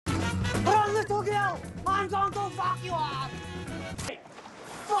Tokyo! I'm going to fuck you up! Hey,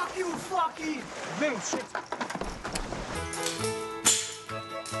 fuck you, fucking little shit!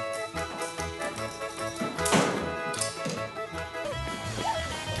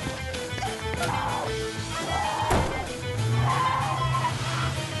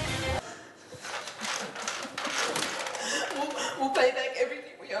 We'll pay back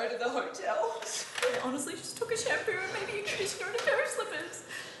everything we owe to the hotel. I honestly just took a shampoo and maybe a conditioner and a pair of slippers.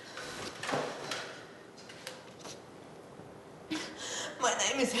 My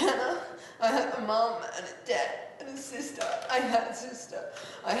name is Hannah. I have a mum and a dad and a sister. I had a sister.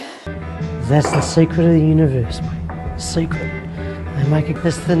 That's the secret of the universe, mate. The secret. They make it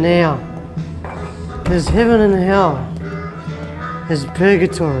this the now. There's heaven and hell. There's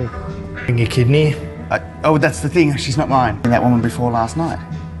purgatory. Bring your kidney. Oh, that's the thing. She's not mine. That woman before last night.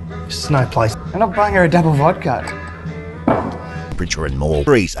 There's no place. I'm not buying her a double vodka. Temperature and more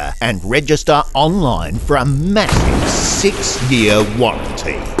freezer and register online for a massive 6-year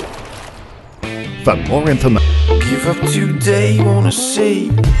warranty. For more information, Give up today, wanna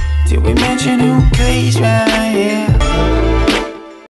see. Did we mention who plays right here?